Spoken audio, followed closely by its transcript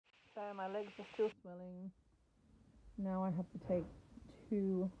Okay, my legs are still swelling. Now I have to take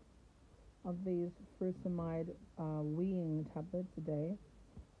 2 of these furosemide weeing tablets a day,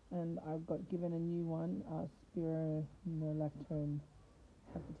 and I've got given a new one, spironolactone.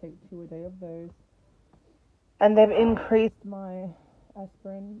 I have to take 2 a day of those. And they've increased my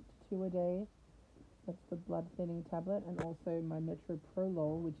aspirin to 2 a day. That's the blood thinning tablet, and also my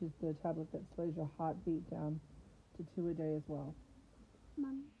metoprolol, which is the tablet that slows your heartbeat down, to 2 a day as well.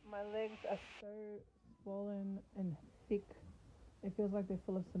 Mum. My legs are so swollen and thick. It feels like they're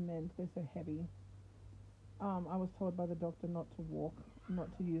full of cement. They're so heavy. I was told by the doctor not to walk, not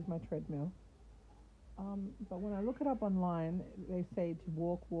to use my treadmill. But when I look it up online, they say to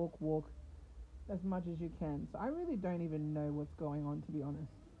walk as much as you can. So I really don't even know what's going on, to be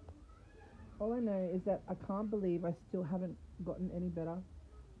honest. All I know is that I can't believe I still haven't gotten any better.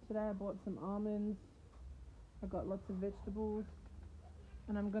 Today I bought some almonds. I got lots of vegetables.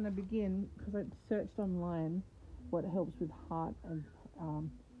 And I'm going to begin, because I searched online what helps with heart and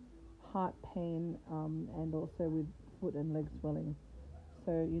heart pain, and also with foot and leg swelling.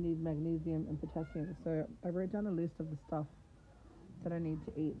 So you need magnesium and potassium. So I wrote down a list of the stuff that I need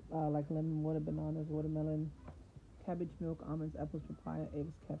to eat, like lemon water, bananas, watermelon, cabbage milk, almonds, apples, papaya,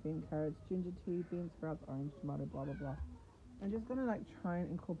 eggs, caffeine, carrots, ginger tea, beans, sprouts, orange, tomato, blah blah blah. I'm just gonna try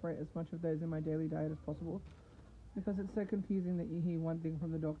and incorporate as much of those in my daily diet as possible, because it's so confusing that you hear one thing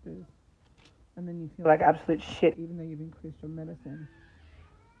from the doctors and then you feel like absolute shit even though you've increased your medicine.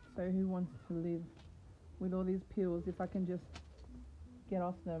 So who wants to live with all these pills if I can just get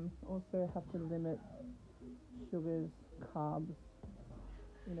off them? Also have to limit sugars, carbs.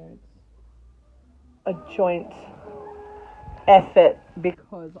 It's a joint effort,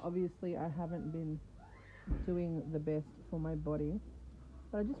 because obviously I haven't been doing the best for my body.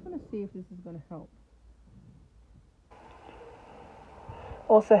 But I just want to see if this is going to help.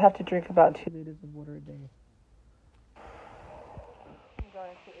 Also have to drink about 2 liters of water a day. I'm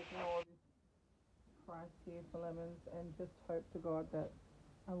going to ignore this price here for lemons and just hope to God that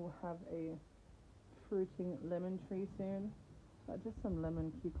I will have a fruiting lemon tree soon. But just some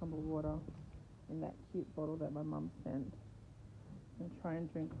lemon cucumber water in that cute bottle that my mum sent. And try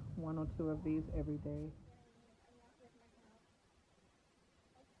and drink 1 or 2 of these every day.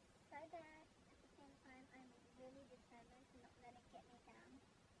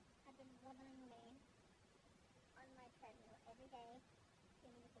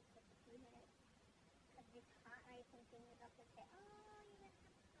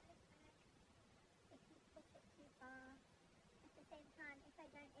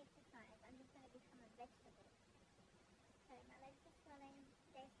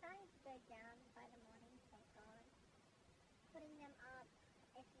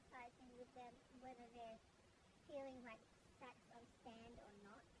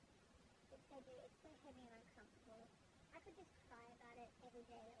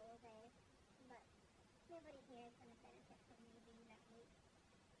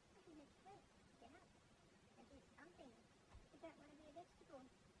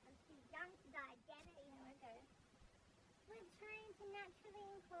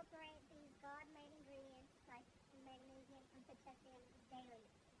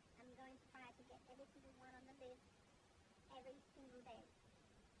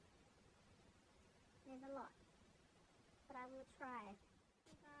 There's a lot, but I will try.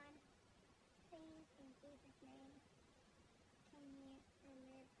 God, please, in Jesus' name, can you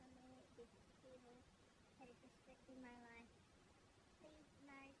remove from me this evil that is restricting my life? Please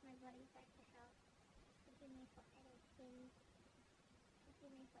nourish my body back to health. Forgive me for any sins.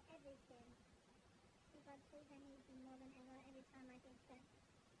 Forgive me for every sin. God, please, I need you more than ever. Every time I think that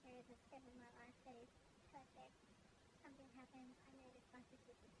there is a step in my life that is perfect, something happens. I know this must be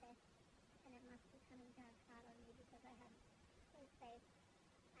success, and it must be coming down hard on me because I have full faith.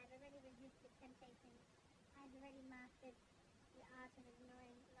 I've already resisted temptation. I've already mastered the art of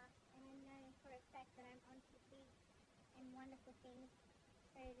ignoring lust, and I know for a fact that I'm onto big and wonderful things.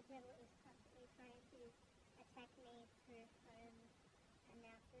 So the devil is constantly trying to attack me through home and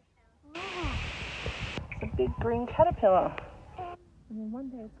now through hell. It's a big green caterpillar. And then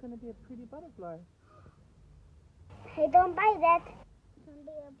one day it's going to be a pretty butterfly. Hey, don't buy that. Don't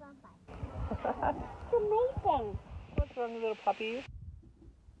be a vampire. It's amazing. What's wrong, little puppy?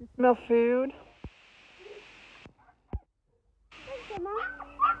 You smell food? Thank you, Mom.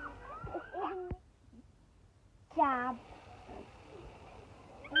 It's eating me. Job.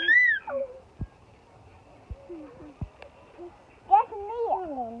 Get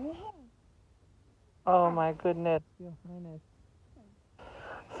me. Oh my goodness, Your Highness.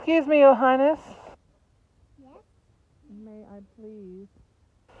 Excuse me, Your Highness. Yes? May I please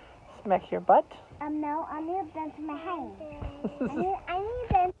Smack your butt? No, I need them to my hand. I need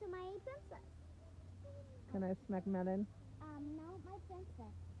them to my princess. Can I smack Melon? No, my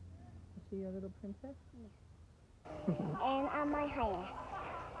princess. Is she your little princess? And I'm my highness.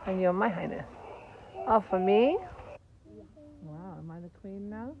 And you're my highness. Oh, for me? Wow, am I the queen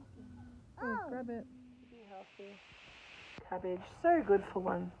now? Oh, grab it. Be healthy. Cabbage, so good for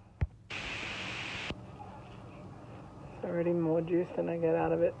one. It's already more juice than I get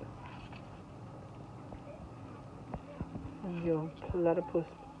out of it. And your platypus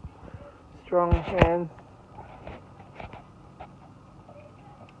strong hand.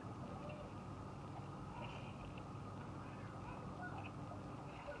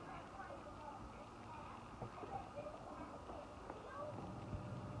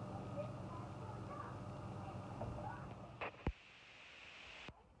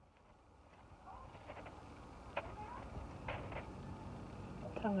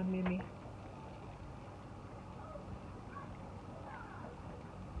 Tongue of Mimi.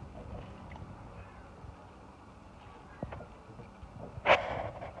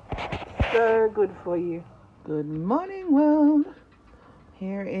 So good for you. Good morning, world.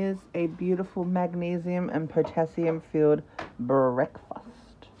 Here is a beautiful magnesium and potassium filled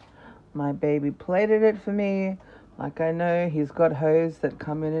breakfast. My baby plated it for me. Like I know he's got hoes that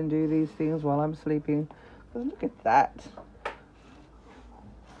come in and do these things while I'm sleeping. But look at that.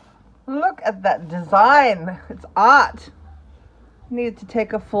 Look at that design. It's art. Needed to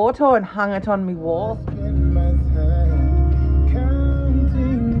take a photo and hung it on me wall. Look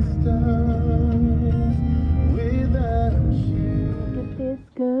at this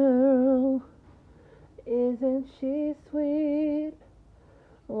girl. Isn't she sweet?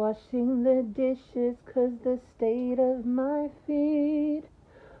 Washing the dishes 'cause the state of my feet.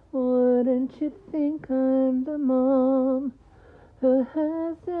 Wouldn't you think I'm the mom who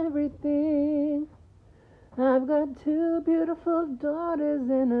has everything? I've got 2 beautiful daughters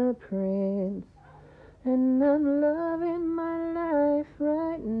and a prince, and I'm loving my life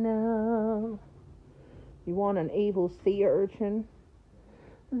right now. You want an evil sea urchin?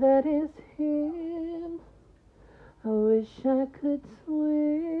 That is him. I wish I could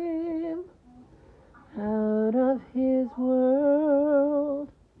swim out of his world.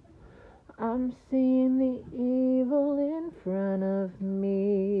 I'm seeing the evil in front of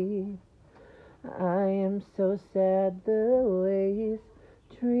me. I am so sad the way he's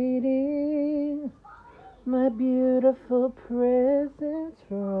treating my beautiful presents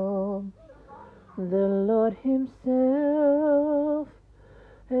from the Lord himself.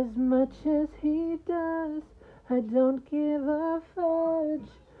 As much as he does, I don't give a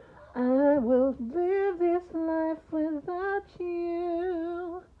fudge. I will live this life without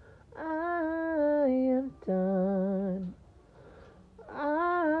you. I am done.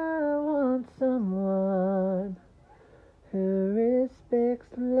 I want someone who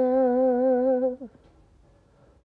respects love.